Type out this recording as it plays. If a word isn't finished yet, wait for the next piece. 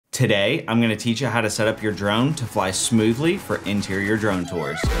Today, I'm gonna teach you how to set up your drone to fly smoothly for interior drone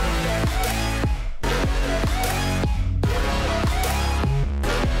tours.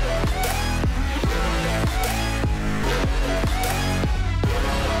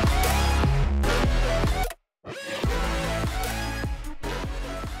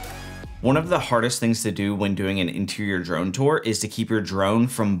 One of the hardest things to do when doing an interior drone tour is to keep your drone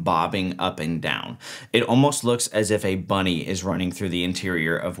from bobbing up and down. It almost looks as if a bunny is running through the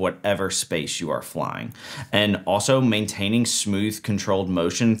interior of whatever space you are flying. And also maintaining smooth, controlled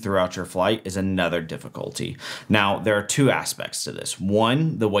motion throughout your flight is another difficulty. Now, there are two aspects to this.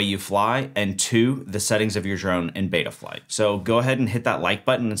 One, the way you fly, and two, the settings of your drone in Betaflight. So go ahead and hit that like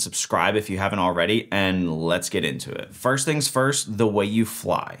button and subscribe if you haven't already, and let's get into it. First things first, the way you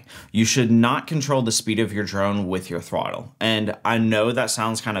fly. You should not control the speed of your drone with your throttle. And I know that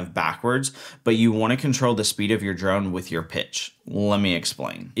sounds kind of backwards, but you want to control the speed of your drone with your pitch. Let me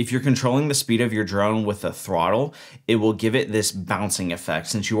explain. If you're controlling the speed of your drone with the throttle, it will give it this bouncing effect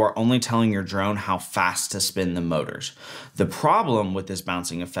since you are only telling your drone how fast to spin the motors. The problem with this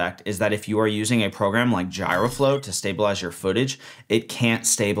bouncing effect is that if you are using a program like Gyroflow to stabilize your footage, it can't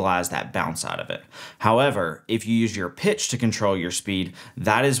stabilize that bounce out of it. However, if you use your pitch to control your speed,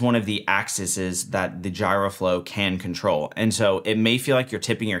 that is one of the axes that the Gyroflow can control. And so it may feel like you're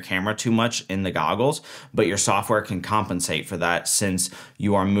tipping your camera too much in the goggles, but your software can compensate for that since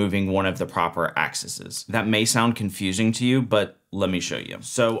you are moving one of the proper axes. That may sound confusing to you, but let me show you.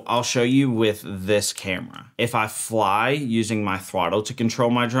 So I'll show you with this camera. If I fly using my throttle to control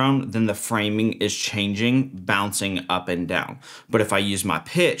my drone, then the framing is changing, bouncing up and down. But if I use my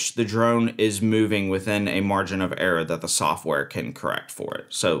pitch, the drone is moving within a margin of error that the software can correct for it.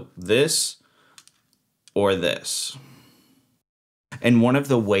 So this or this. And one of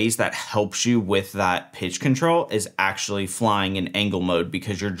the ways that helps you with that pitch control is actually flying in angle mode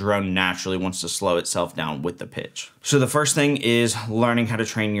because your drone naturally wants to slow itself down with the pitch. So the first thing is learning how to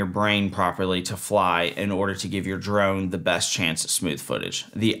train your brain properly to fly in order to give your drone the best chance at smooth footage.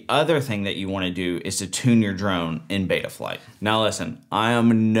 The other thing that you want to do is to tune your drone in Betaflight. Now listen, I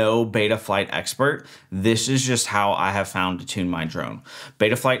am no Betaflight expert. This is just how I have found to tune my drone.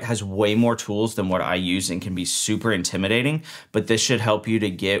 Betaflight has way more tools than what I use and can be super intimidating, but this should help you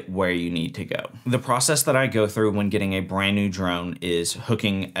to get where you need to go. The process that I go through when getting a brand new drone is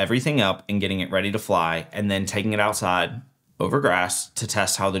hooking everything up and getting it ready to fly, and then taking it outside over grass to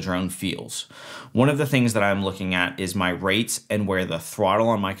test how the drone feels. One of the things that I'm looking at is my rates and where the throttle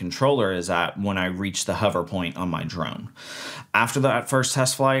on my controller is at when I reach the hover point on my drone. After that first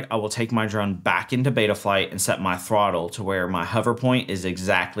test flight, I will take my drone back into Betaflight and set my throttle to where my hover point is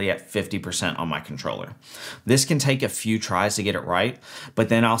exactly at 50% on my controller. This can take a few tries to get it right, but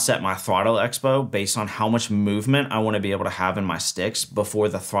then I'll set my throttle expo based on how much movement I want to be able to have in my sticks before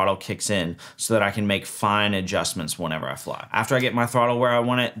the throttle kicks in so that I can make fine adjustments whenever I fly. After I get my throttle where I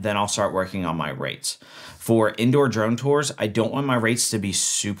want it, then I'll start working on my rates. For indoor drone tours, I don't want my rates to be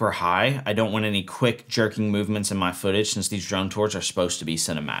super high. I don't want any quick jerking movements in my footage since these drone tours are supposed to be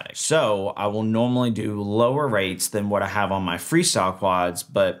cinematic. So I will normally do lower rates than what I have on my freestyle quads,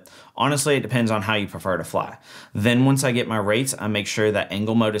 but honestly, it depends on how you prefer to fly. Then once I get my rates, I make sure that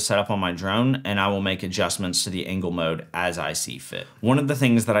angle mode is set up on my drone, and I will make adjustments to the angle mode as I see fit. One of the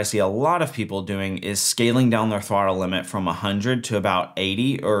things that I see a lot of people doing is scaling down their throttle limit from 100 to about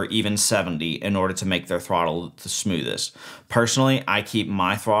 80 or even 70 in order to make their throttle the smoothest. Personally, I keep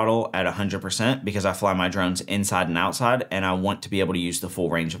my throttle at 100% because I fly my drones inside and outside, and I want to be able to use the full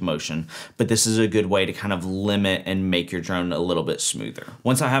range of motion. But this is a good way to kind of limit and make your drone a little bit smoother.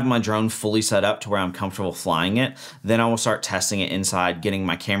 Once I have my drone fully set up to where I'm comfortable flying it, then I will start testing it inside, getting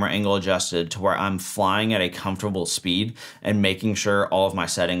my camera angle adjusted to where I'm flying at a comfortable speed and making sure all of my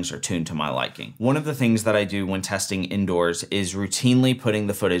settings are tuned to my liking. One of the things that I do when testing indoors is routinely putting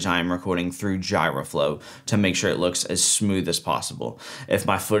the footage I am recording through Gyroflow to make sure it looks as smooth as possible. If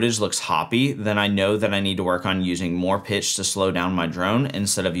my footage looks hoppy, then I know that I need to work on using more pitch to slow down my drone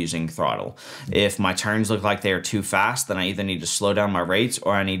instead of using throttle. If my turns look like they are too fast, then I either need to slow down my rates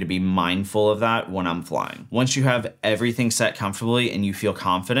or I need to be mindful of that when I'm flying. Once you have everything set comfortably and you feel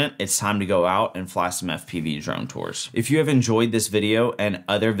confident, it's time to go out and fly some FPV drone tours. If you have enjoyed this video and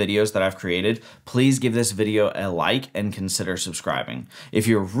other videos that I've created, please give this video a like and consider subscribing. If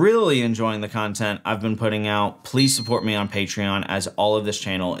you're really enjoying the content I've been putting out, please support me on Patreon, as all of this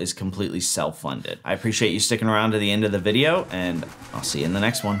channel is completely self-funded. I appreciate you sticking around to the end of the video, and I'll see you in the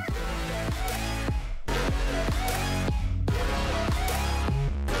next one.